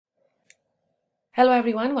Hello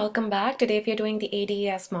everyone, welcome back. Today we are doing the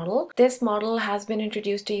ADES model. This model has been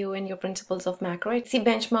introduced to you in your Principles of Macro. It's the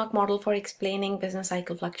benchmark model for explaining business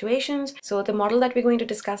cycle fluctuations. So the model that we're going to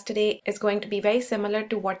discuss today is going to be very similar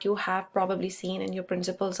to what you have probably seen in your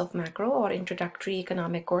Principles of Macro or introductory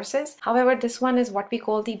economic courses. However, this one is what we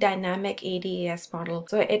call the dynamic ADES model.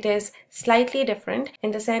 So it is slightly different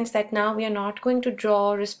in the sense that now we are not going to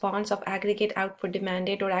draw a response of aggregate output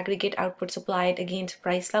demanded or aggregate output supplied against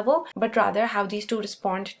price level, but rather how these to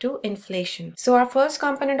respond to inflation. So our first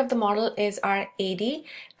component of the model is our AD.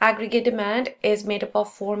 Aggregate demand is made up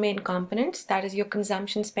of four main components. That is your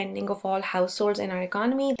consumption spending of all households in our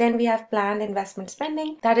economy. Then we have planned investment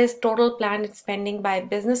spending. That is total planned spending by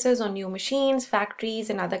businesses on new machines, factories,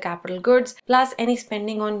 and other capital goods, plus any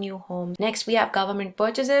spending on new homes. Next, we have government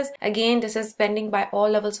purchases. Again, this is spending by all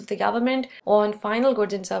levels of the government on final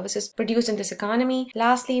goods and services produced in this economy.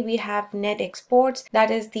 Lastly, we have net exports. That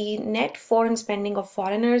is the net foreign spending of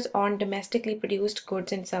foreigners on domestically produced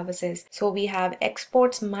goods and services. So we have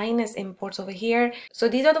exports minus imports over here. So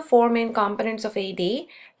these are the four main components of AD.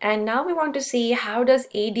 And now we want to see how does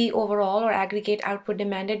AD overall or aggregate output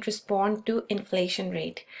demanded respond to inflation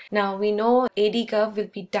rate. Now we know AD curve will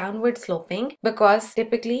be downward sloping because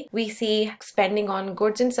typically we see spending on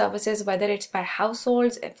goods and services, whether it's by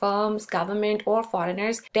households, firms, government, or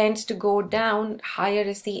foreigners, tends to go down. Higher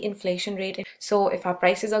is the inflation rate. So if our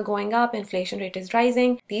prices are going up, inflation rate is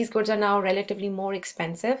rising, these goods are now relatively more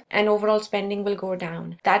expensive and overall spending will go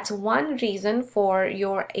down. That's one reason for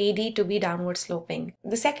your AD to be downward sloping.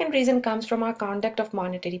 The second reason comes from our conduct of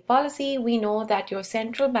monetary policy. We know that your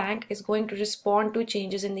central bank is going to respond to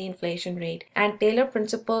changes in the inflation rate, and Taylor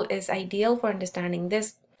principle is ideal for understanding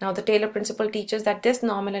this. Now, the Taylor principle teaches that this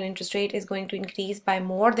nominal interest rate is going to increase by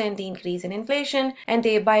more than the increase in inflation, and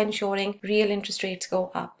thereby ensuring real interest rates go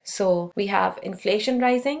up. So we have inflation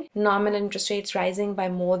rising, nominal interest rates rising by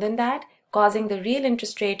more than that, causing the real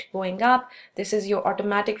interest rate going up. This is your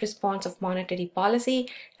automatic response of monetary policy,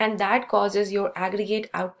 and that causes your aggregate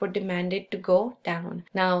output demanded to go down.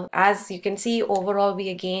 Now, as you can see, overall we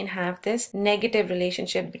again have this negative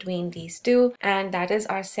relationship between these two, and that is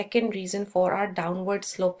our second reason for our downward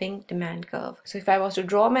sloping demand curve. So if I was to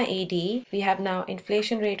draw my AD, we have now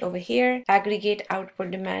inflation rate over here, aggregate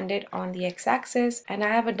output demanded on the x-axis, and I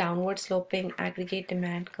have a downward sloping aggregate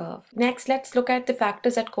demand curve. Next, let's look at the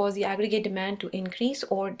factors that cause the aggregate demand to increase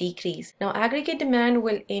or decrease. Now, aggregate demand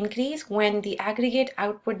will increase when the aggregate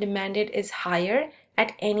output demanded is higher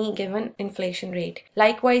at any given inflation rate.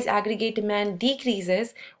 Likewise, aggregate demand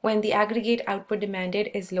decreases when the aggregate output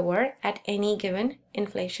demanded is lower at any given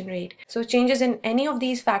inflation rate. So changes in any of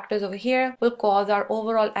these factors over here will cause our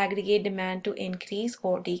overall aggregate demand to increase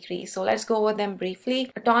or decrease. So let's go over them briefly.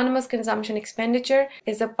 Autonomous consumption expenditure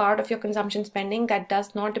is a part of your consumption spending that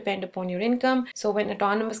does not depend upon your income. So when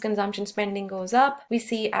autonomous consumption spending goes up, we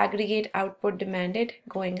see aggregate output demanded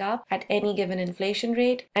going up at any given inflation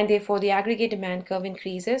rate, and therefore the aggregate demand curve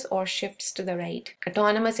increases or shifts to the right.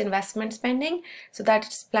 Autonomous investment spending, so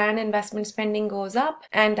that's planned investment spending goes up,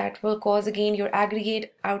 and that will cause again your aggregate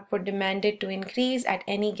output demanded to increase at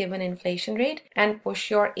any given inflation rate and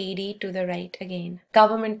push your AD to the right again.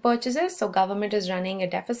 Government purchases, so government is running a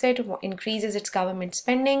deficit, increases its government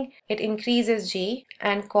spending, it increases G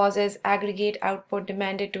and causes aggregate output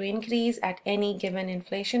demanded to increase at any given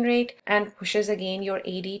inflation rate and pushes again your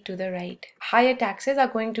AD to the right. Higher taxes are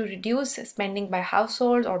going to reduce spending by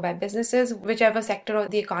households or by businesses, whichever sector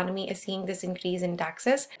of the economy is seeing this increase in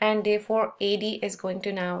taxes, and therefore AD is going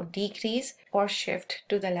to now decrease or shift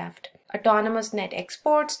to the left. Autonomous net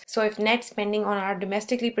exports. So if net spending on our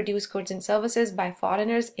domestically produced goods and services by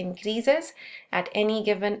foreigners increases at any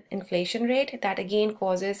given inflation rate, that again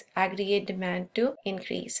causes aggregate demand to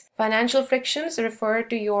increase. Financial frictions refer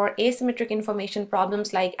to your asymmetric information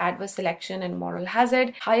problems like adverse selection and moral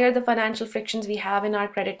hazard. Higher the financial frictions we have in our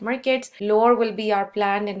credit markets, lower will be our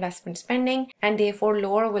planned investment spending, and therefore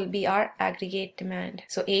lower will be our aggregate demand.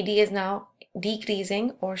 So AD is now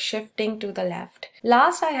decreasing or shifting to the left.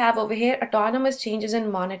 Last, I have over here autonomous changes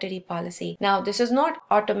in monetary policy. Now, this is not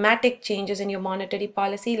automatic changes in your monetary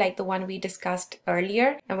policy like the one we discussed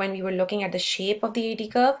earlier and when we were looking at the shape of the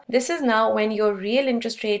AD curve. This is now when your real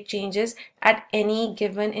interest rate changes at any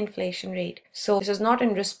given inflation rate. So this is not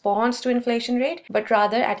in response to inflation rate, but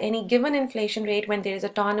rather at any given inflation rate when there is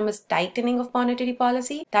autonomous tightening of monetary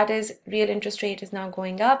policy, that is real interest rate is now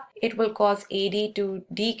going up, it will cause AD to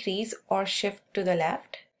decrease or shift to the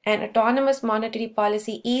left. And autonomous monetary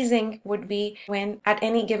policy easing would be when at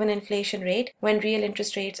any given inflation rate, when real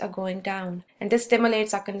interest rates are going down. And this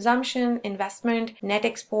stimulates our consumption, investment, net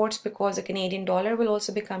exports, because the Canadian dollar will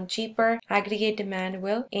also become cheaper, aggregate demand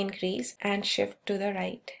will increase and shift to the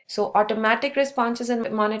right. So automatic responses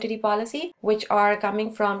in monetary policy, which are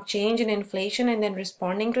coming from change in inflation and then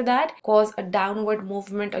responding to that, cause a downward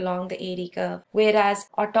movement along the AD curve. Whereas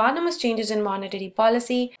autonomous changes in monetary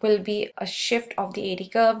policy will be a shift of the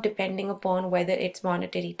AD curve depending upon whether it's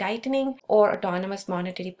monetary tightening or autonomous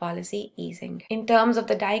monetary policy easing. In terms of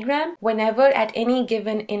the diagram, whenever at any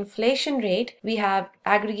given inflation rate we have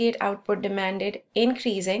aggregate output demanded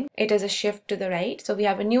increasing, it is a shift to the right. So we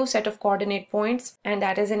have a new set of coordinate points, and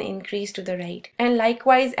that is an increase to the right. And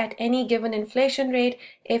likewise, at any given inflation rate,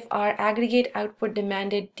 if our aggregate output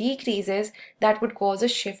demanded decreases, that would cause a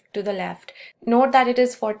shift to the left. Note that it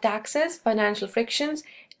is for taxes, financial frictions,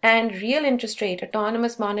 and real interest rate,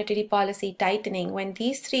 autonomous monetary policy tightening. When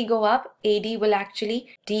these three go up, AD will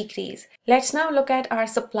actually decrease. Let's now look at our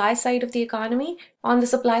supply side of the economy. On the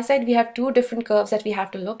supply side, we have two different curves that we have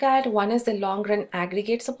to look at. One is the long run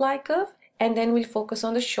aggregate supply curve, and then we'll focus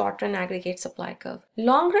on the short run aggregate supply curve.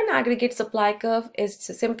 Long run aggregate supply curve is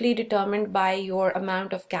simply determined by your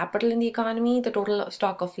amount of capital in the economy, the total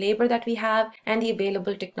stock of labor that we have, and the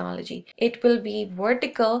available technology. It will be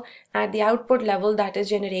vertical at the output level that is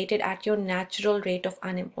generated at your natural rate of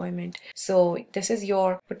unemployment. So this is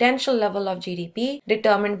your potential level of GDP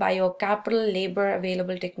determined by your capital, labor,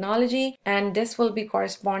 available technology, and this will be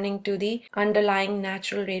corresponding to the underlying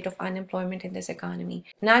natural rate of unemployment in this economy.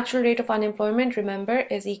 Natural rate of unemployment, remember,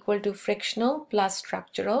 is equal to frictional plus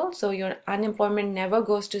structural. So your unemployment never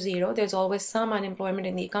goes to zero. There's always some unemployment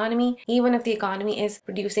in the economy, even if the economy is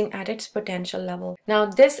producing at its potential level. Now,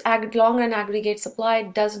 this long run aggregate supply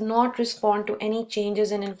does not respond to any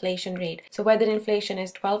changes in inflation rate. So whether inflation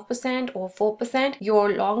is 12% or 4%,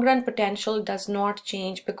 your long run potential does not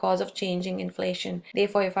change because of changing inflation.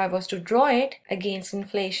 Therefore, if I was to draw it against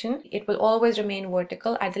inflation, it will always remain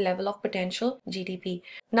vertical at the level of potential GDP.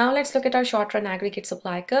 Now let's look at our short run aggregate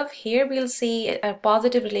supply curve. Here we'll see a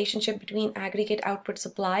positive relationship between aggregate output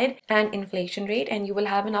supplied and inflation rate, and you will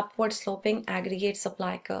have an upward sloping aggregate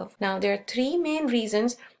supply curve. Now there are three main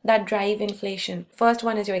reasons that drive inflation. First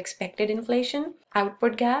one is your expected inflation,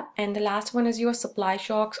 output gap, and the last one is your supply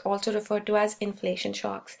shocks, also referred to as inflation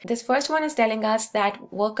shocks. This first one is telling us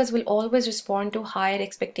that workers will always respond to higher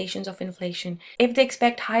expectations of inflation. If they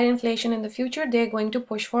expect higher inflation in the future, they're going to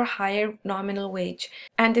push for higher nominal wage.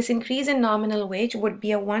 And this increase in nominal wage would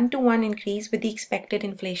be a one-to-one increase with the expected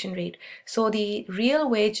inflation rate. So the real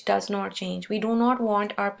wage does not change. We do not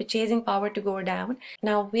want our purchasing power to go down.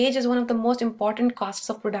 Now, wage is one of the most important costs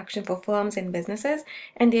of production for firms and businesses,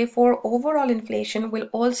 and therefore overall inflation will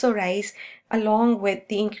also rise along with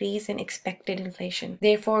the increase in expected inflation.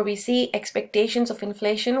 Therefore, we see expectations of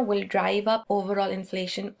inflation will drive up overall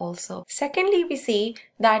inflation also. Secondly, we see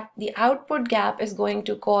that the output gap is going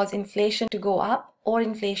to cause inflation to go up or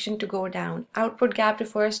inflation to go down. Output gap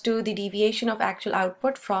refers to the deviation of actual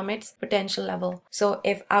output from its potential level. So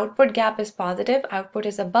if output gap is positive, output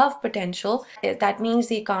is above potential, that means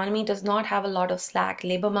the economy does not have a lot of slack.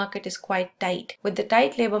 Labor market is quite tight. With the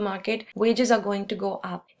tight labor market, wages are going to go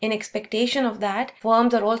up. In expectation of that,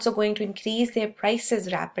 firms are also going to increase their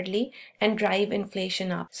prices rapidly and drive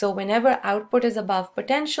inflation up. So whenever output is above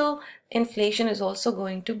potential, inflation is also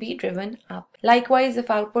going to be driven up. Likewise,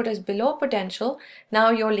 if output is below potential, now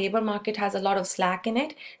your labor market has a lot of slack in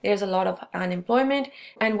it, there's a lot of unemployment,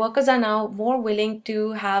 and workers are now more willing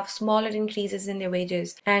to have smaller increases in their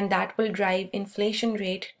wages, and that will drive inflation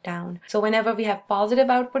rate down. So whenever we have positive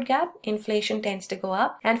output gap, inflation tends to go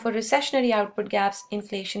up, and for recessionary output gaps,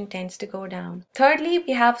 inflation tends to go down. Thirdly,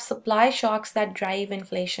 we have supply shocks that drive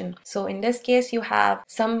inflation. So in this case, you have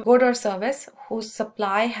some good or service whose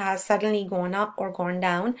supply has suddenly gone up or gone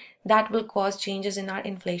down. That will cause changes in our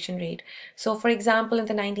inflation rate. So for example, in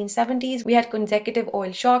the 1970s, we had consecutive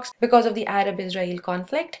oil shocks because of the Arab-Israel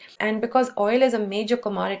conflict. And because oil is a major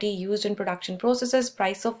commodity used in production processes,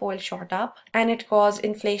 price of oil shot up and it caused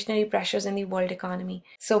inflationary pressures in the world economy.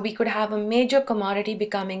 So we could have a major commodity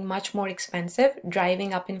becoming much more expensive,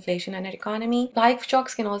 driving up inflation in our economy. Supply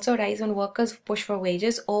shocks can also rise when workers push for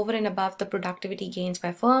wages over and above the productivity gains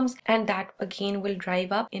by firms, and that again will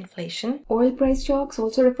drive up inflation. Oil price shocks,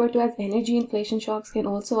 also referred to as energy inflation shocks, can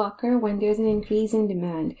also occur when there's an increase in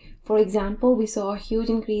demand. For example, we saw a huge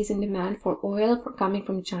increase in demand for oil coming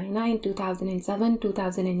from China in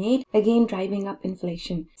 2007-2008, again driving up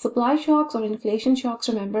inflation. Supply shocks or inflation shocks,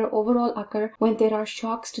 remember, overall occur when there are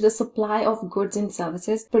shocks to the supply of goods and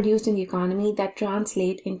services produced in the economy that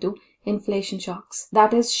translate into inflation shocks.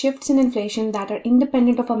 That is, shifts in inflation that are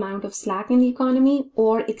independent of amount of slack in the economy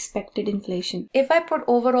or expected inflation. If I put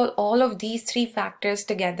overall all of these three factors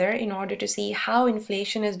together in order to see how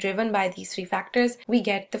inflation is driven by these three factors, we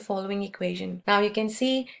get the following equation. Now you can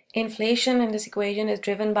see inflation in this equation is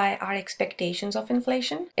driven by our expectations of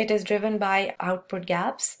inflation. It is driven by output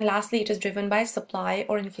gaps. Lastly, it is driven by supply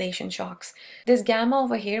or inflation shocks. This gamma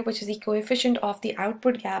over here, which is the coefficient of the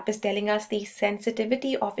output gap, is telling us the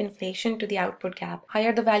sensitivity of inflation to the output gap.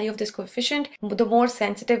 Higher the value of this coefficient, the more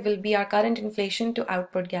sensitive will be our current inflation to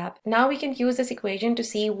output gap. Now we can use this equation to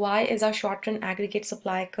see why is our short-run aggregate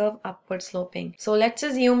supply curve upward sloping. So let's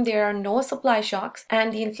assume there are no supply shocks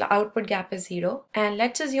and the output gap is 0. And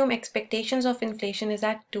let's assume expectations of inflation is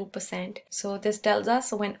at 2%. So this tells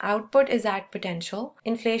us when output is at potential,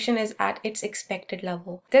 inflation is at its expected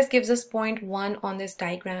level. This gives us 0.1 on this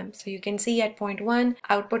diagram. So you can see at 0.1,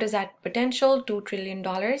 output is at potential, $2 trillion,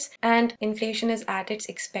 and inflation is at its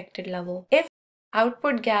expected level. If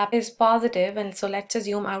output gap is positive, and so let's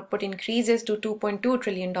assume output increases to $2.2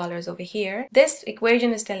 trillion over here. This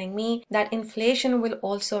equation is telling me that inflation will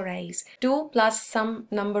also rise. 2 plus some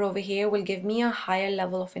number over here will give me a higher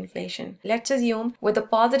level of inflation. Let's assume with the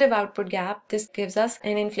positive output gap, this gives us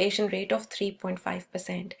an inflation rate of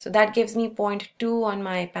 3.5%. So that gives me 0.2 on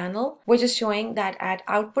my panel, which is showing that at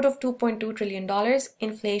output of $2.2 trillion,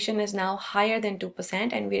 inflation is now higher than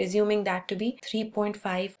 2%, and we're assuming that to be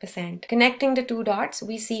 3.5%. Connecting the two dots,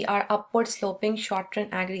 we see our upward sloping short-run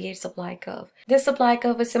aggregate supply curve. This supply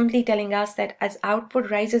curve is simply telling us that as output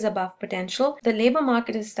rises above potential, the labor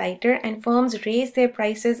market is tighter and firms raise their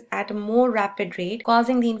prices at a more rapid rate,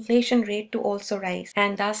 causing the inflation rate to also rise,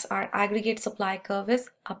 and thus our aggregate supply curve is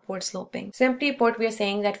upward sloping. Simply put, we are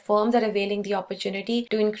saying that firms are availing the opportunity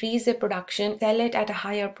to increase their production, sell it at a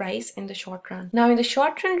higher price in the short run. Now in the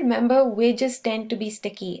short run, remember, wages tend to be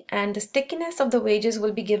sticky, and the stickiness of the wages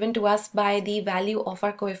will be given to us by the value of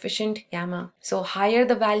our coefficient gamma. So higher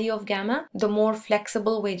the value of gamma, the more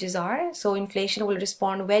flexible wages are, so inflation will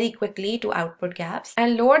respond very quickly to output gaps.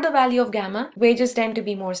 And lower the value of gamma, wages tend to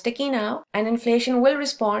be more sticky now, and inflation will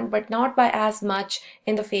respond, but not by as much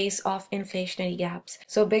in the face of inflationary gaps.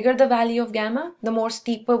 So bigger the value of gamma, the more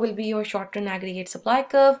steeper will be your short-run aggregate supply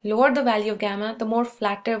curve. Lower the value of gamma, the more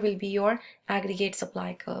flatter will be your aggregate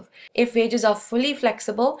supply curve. If wages are fully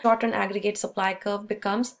flexible, short-run aggregate supply curve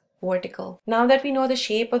becomes vertical. Now that we know the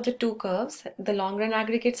shape of the two curves, the long-run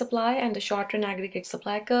aggregate supply and the short-run aggregate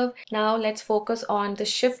supply curve, now let's focus on the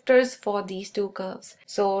shifters for these two curves.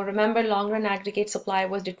 So remember, long-run aggregate supply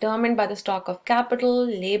was determined by the stock of capital,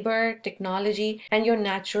 labor, technology, and your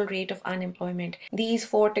natural rate of unemployment. These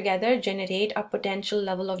four together generate a potential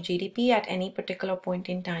level of GDP at any particular point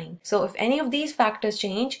in time. So if any of these factors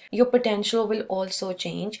change, your potential will also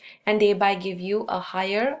change and thereby give you a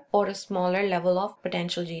higher or a smaller level of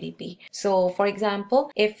potential GDP. So for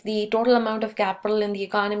example, if the total amount of capital in the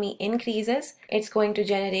economy increases, it's going to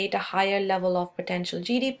generate a higher level of potential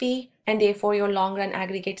GDP, and therefore your long-run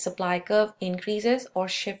aggregate supply curve increases or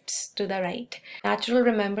shifts to the right. Natural,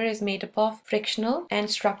 remember, is made up of frictional and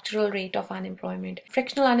structural rate of unemployment.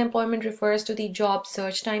 Frictional unemployment refers to the job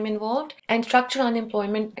search time involved, and structural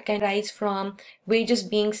unemployment can rise from wages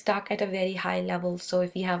being stuck at a very high level. So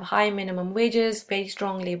if we have high minimum wages, very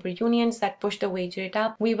strong labor unions that push the wage rate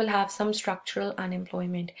up, we will have some structural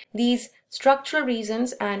unemployment. These structural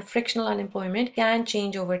reasons and frictional unemployment can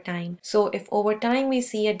change over time. So if over time we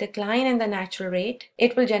see a decline in the natural rate,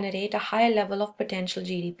 it will generate a higher level of potential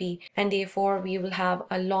GDP, and therefore we will have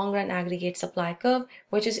a long-run aggregate supply curve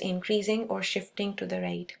which is increasing or shifting to the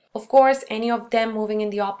right. Of course, any of them moving in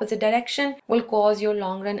the opposite direction will cause your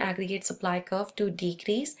long-run aggregate supply curve to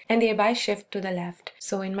decrease and thereby shift to the left.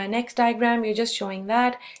 So in my next diagram, we're just showing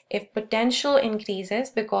that if potential increases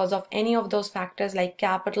because of any of those factors like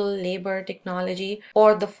capital, labor, technology,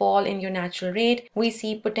 or the fall in your natural rate, we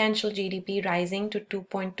see potential GDP rising to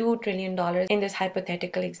 $2.2 trillion in this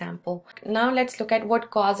hypothetical example. Now let's look at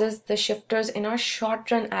what causes the shifters in our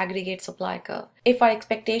short-run aggregate supply curve. If our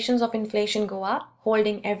expectations of inflation go up,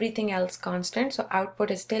 holding everything else constant, so output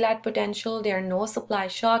is still at potential, there are no supply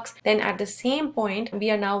shocks, then at the same point we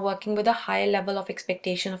are now working with a higher level of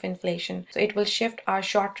expectation of inflation. So it will shift our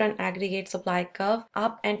short-run aggregate supply curve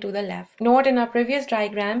up and to the left. Note, in our previous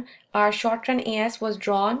diagram, our short-run AS was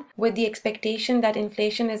drawn with the expectation that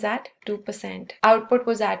inflation is at 2%. Output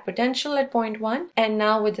was at potential at 0.1, and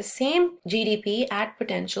now with the same GDP at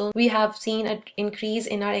potential, we have seen an increase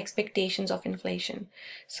in our expectations of inflation.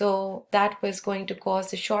 So that was going to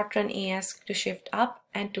cause the short-run AS to shift up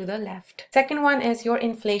and to the left. Second one is your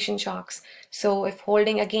inflation shocks. So if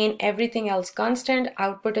holding again everything else constant,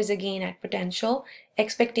 output is again at potential,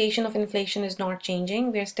 expectation of inflation is not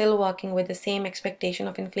changing. We're still working with the same expectation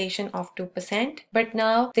of inflation of 2%. But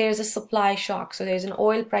now there's a supply shock. So there's an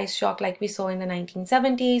oil price shock like we saw in the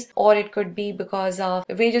 1970s, or it could be because of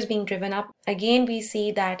wages being driven up. Again, we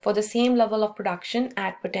see that for the same level of production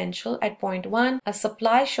at potential at point 1, a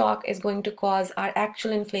supply shock is going to cause our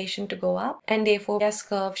actual inflation to go up, and therefore S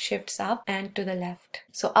curve shifts up and to the left.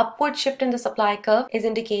 So upward shift in the supply curve is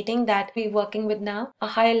indicating that we're working with now a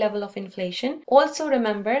higher level of inflation. Also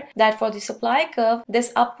remember that for the supply curve,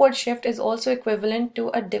 this upward shift is also equivalent to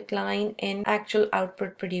a decline in actual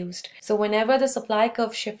output produced. So whenever the supply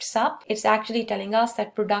curve shifts up, it's actually telling us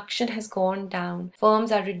that production has gone down.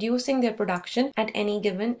 Firms are reducing their production at any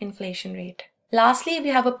given inflation rate. Lastly, we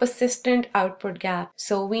have a persistent output gap.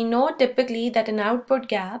 So we know typically that an output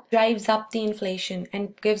gap drives up the inflation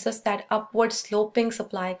and gives us that upward sloping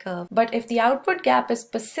supply curve. But if the output gap is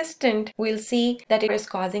persistent, we'll see that it is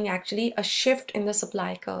causing actually a shift in the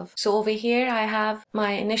supply curve. So over here, I have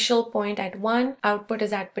my initial point at 1, output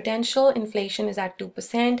is at potential, inflation is at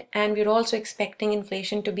 2%, and we're also expecting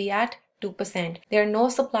inflation to be at 2%. There are no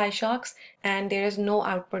supply shocks and there is no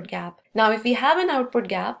output gap. Now, if we have an output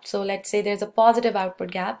gap, so let's say there's a positive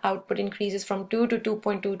output gap, output increases from $2 to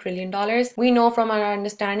 $2.2 trillion. We know from our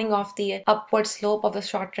understanding of the upward slope of the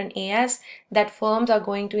short-run AS that firms are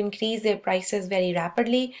going to increase their prices very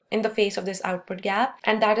rapidly in the face of this output gap,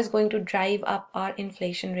 and that is going to drive up our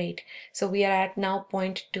inflation rate. So we are at now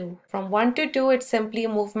 0.2. From 1 to 2, it's simply a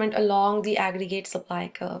movement along the aggregate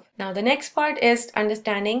supply curve. Now, the next part is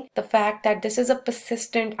understanding the fact that this is a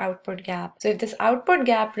persistent output gap. So if this output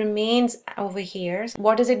gap remains over here,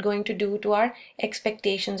 what is it going to do to our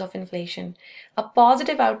expectations of inflation? A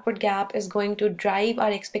positive output gap is going to drive our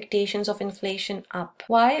expectations of inflation up.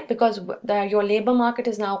 Why? Because your labor market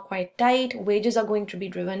is now quite tight, wages are going to be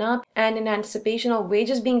driven up, and in anticipation of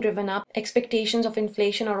wages being driven up, expectations of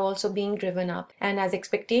inflation are also being driven up. And as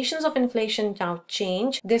expectations of inflation now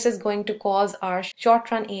change, this is going to cause our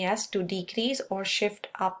short-run AS to decrease or shift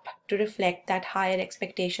up to reflect that higher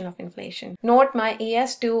expectation of inflation. Note my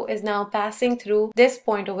AS2 is now passing through this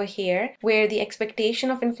point over here where the expectation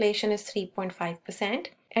of inflation is 3.5%.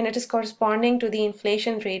 And it is corresponding to the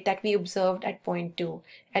inflation rate that we observed at point 2.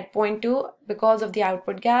 At point 2, because of the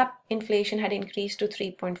output gap, inflation had increased to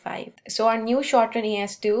 3.5. So our new short-run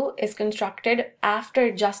AS2 is constructed after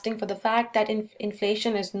adjusting for the fact that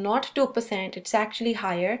inflation is not 2%, it's actually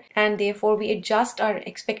higher, and therefore we adjust our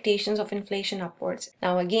expectations of inflation upwards.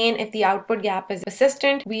 Now again, if the output gap is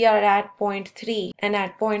persistent, we are at 0.3, and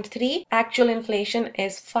at 0.3, actual inflation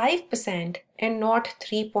is 5%. And not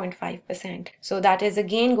 3.5%. So that is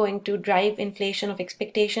again going to drive inflation of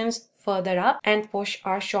expectations further up and push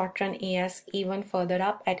our short-run AS even further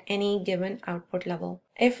up at any given output level.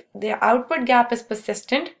 If the output gap is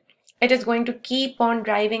persistent, it is going to keep on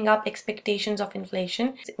driving up expectations of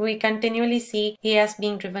inflation. We continually see AS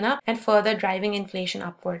being driven up and further driving inflation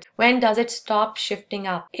upwards. When does it stop shifting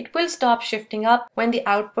up? It will stop shifting up when the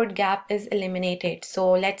output gap is eliminated.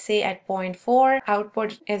 So let's say at 0.4,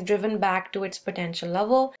 output is driven back to its potential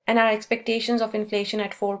level, and our expectations of inflation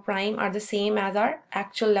at 4 prime are the same as our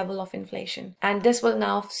actual level of inflation. And this will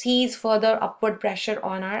now cease further upward pressure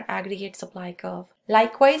on our aggregate supply curve.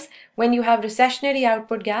 Likewise, when you have recessionary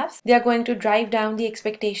output gaps, they are going to drive down the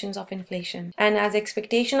expectations of inflation. And as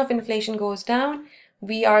expectation of inflation goes down,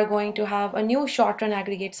 we are going to have a new short-run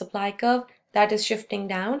aggregate supply curve that is shifting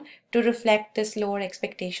down to reflect this lower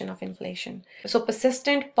expectation of inflation. So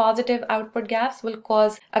persistent positive output gaps will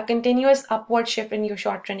cause a continuous upward shift in your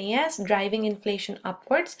short-run AS, driving inflation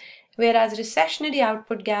upwards, whereas recessionary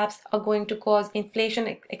output gaps are going to cause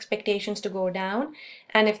inflation expectations to go down,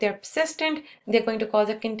 and if they're persistent, they're going to cause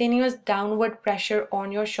a continuous downward pressure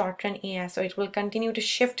on your short-run AS, so it will continue to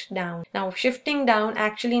shift down. Now, shifting down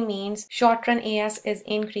actually means short-run AS is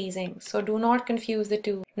increasing, so do not confuse the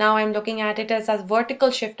two. Now I'm looking at it as vertical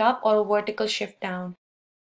shift up or a vertical shift down.